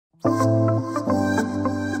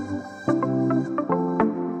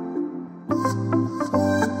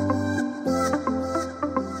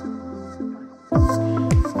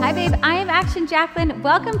Action Jacqueline.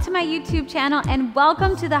 Welcome to my YouTube channel and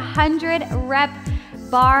welcome to the 100 rep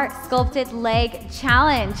bar sculpted leg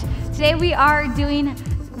challenge. Today we are doing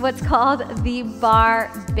what's called the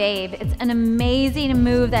bar babe. It's an amazing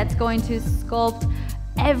move that's going to sculpt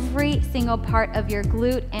every single part of your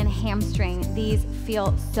glute and hamstring. These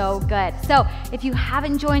feel so good. So if you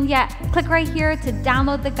haven't joined yet, click right here to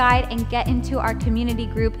download the guide and get into our community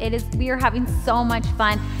group. We are having so much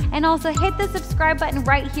fun. And also hit the subscribe button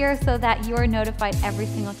right here so that you're notified every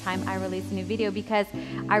single time I release a new video, because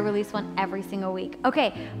I release one every single week.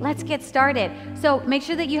 Okay, let's get started. So make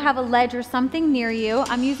sure that you have a ledge or something near you.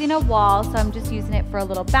 I'm using a wall, so I'm just using it for a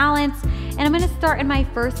little balance. And I'm gonna start in my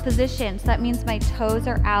first position. So that means my toes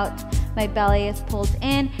are out, my belly is pulled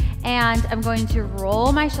in, and I'm going to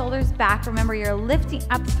roll my shoulders back. Remember, you're lifting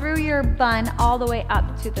up through your bun all the way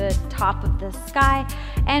up to the top of the sky.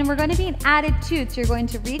 And we're going to be an attitude. So you're going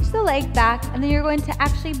to reach the leg back, and then you're going to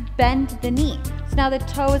actually bend the knee. So now the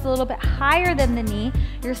toe is a little bit higher than the knee.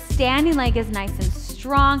 Your standing leg is nice and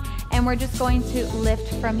strong, and we're just going to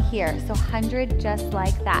lift from here. So 100 just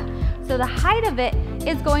like that. So the height of it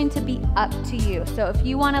is going to be up to you. So if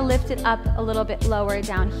you want to lift it up a little bit lower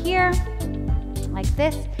down here, like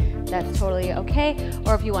this, that's totally okay.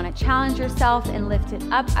 Or if you want to challenge yourself and lift it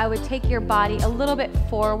up, I would take your body a little bit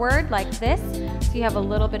forward like this, so you have a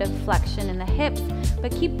little bit of flexion in the hips,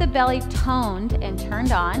 but keep the belly toned and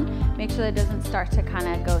turned on. Make sure that it doesn't start to kind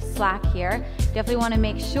of go slack here. Definitely want to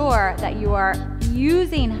make sure that you are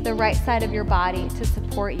using the right side of your body to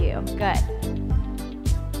support you. Good.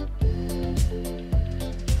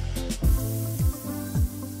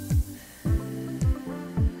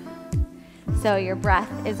 So your breath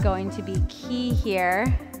is going to be key here.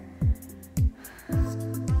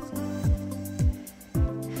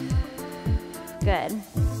 Good.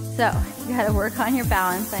 So you gotta work on your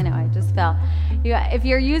balance. I know, I just fell. If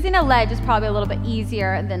you're using a ledge, it's probably a little bit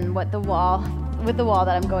easier than with the wall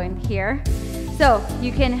that I'm going here. So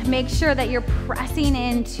you can make sure that you're pressing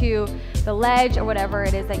into the ledge or whatever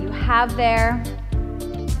it is that you have there.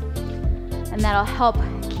 And that'll help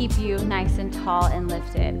keep you nice and tall and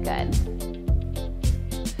lifted. Good.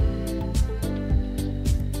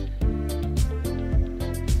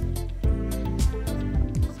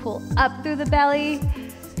 Pull up through the belly.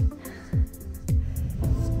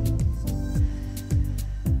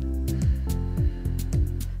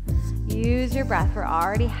 Use your breath. We're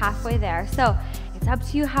already halfway there. So it's up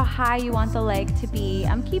to you how high you want the leg to be.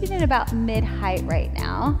 I'm keeping it about mid-height right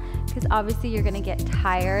now, because obviously you're gonna get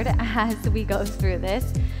tired as we go through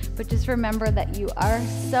this. But just remember that you are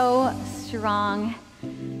so strong,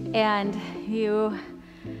 and you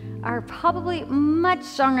are probably much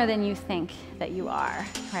stronger than you think that you are,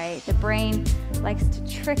 right? The brain likes to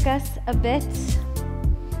trick us a bit.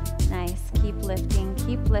 Nice, keep lifting,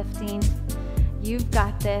 keep lifting. You've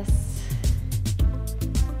got this.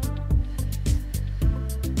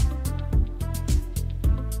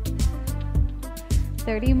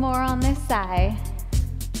 $30 more on this side.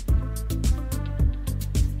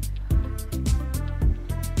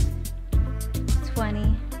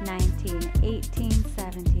 $20, 19, 18,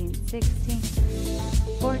 17, 16,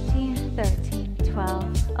 14, 13,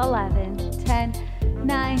 12, 11, 10,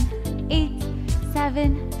 9, 8,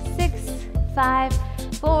 7, 6, 5,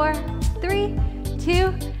 4, 3,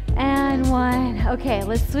 2, and 1. Okay,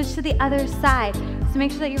 let's switch to the other side. So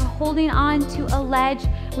make sure that you're holding on to a ledge.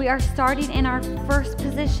 We are starting in our first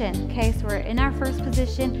position. Okay, so we're in our first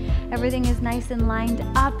position. Everything is nice and lined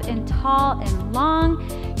up and tall and long.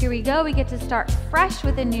 Here we go. We get to start fresh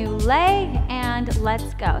with a new leg, and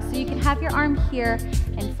let's go. So you can have your arm here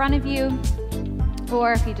in front of you,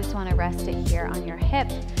 or if you just want to rest it here on your hip,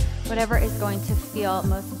 whatever is going to feel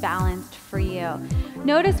most balanced for you.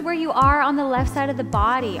 Notice where you are on the left side of the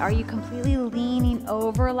body. Are you completely leaning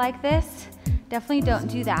over like this? Definitely don't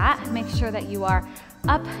do that. Make sure that you are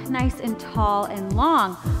up nice and tall and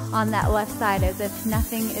long on that left side, as if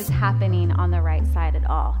nothing is happening on the right side at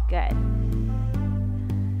all. Good.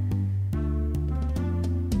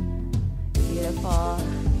 Beautiful.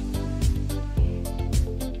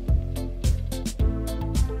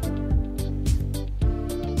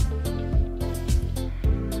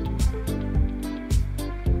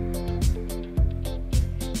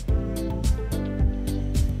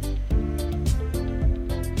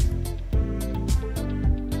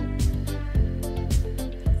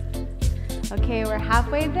 Okay, we're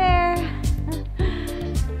halfway there.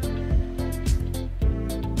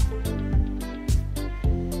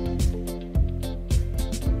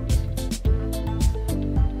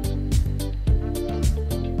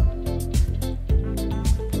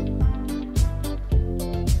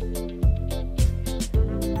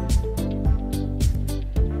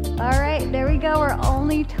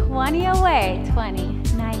 only 20 away. 20,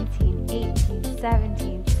 19, 18,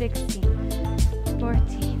 17, 16,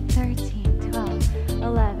 14, 13, 12,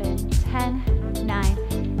 11, 10,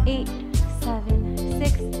 9, 8, 7,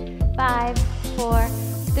 6, 5, 4,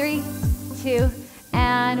 3, 2,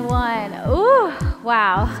 and 1. Ooh,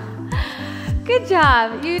 wow. Good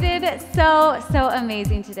job. You did so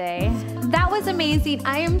amazing today. That was amazing.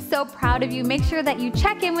 I am so proud of you. Make sure that you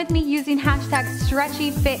check in with me using hashtag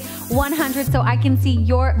StretchyFit100 so I can see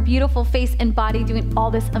your beautiful face and body doing all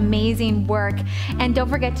this amazing work. And don't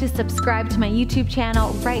forget to subscribe to my YouTube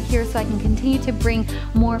channel right here so I can continue to bring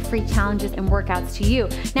more free challenges and workouts to you.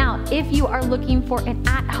 Now, if you are looking for an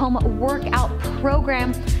at-home workout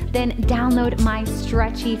program, then download my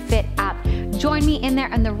Stretchy Fit app. Join me in there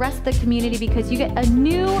and the rest of the community because you get a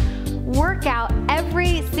new workout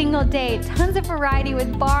every single day. Tons of variety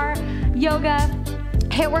with barre, yoga,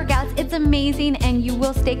 HIIT workouts. It's amazing, and you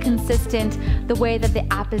will stay consistent the way that the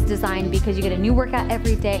app is designed because you get a new workout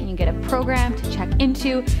every day and you get a program to check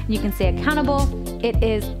into and you can stay accountable. It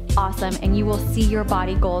is awesome, and you will see your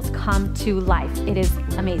body goals come to life. It is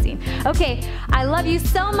amazing. Okay, I love you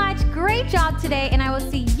so much. Great job today, and I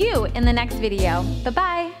will see you in the next video.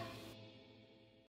 Bye-bye.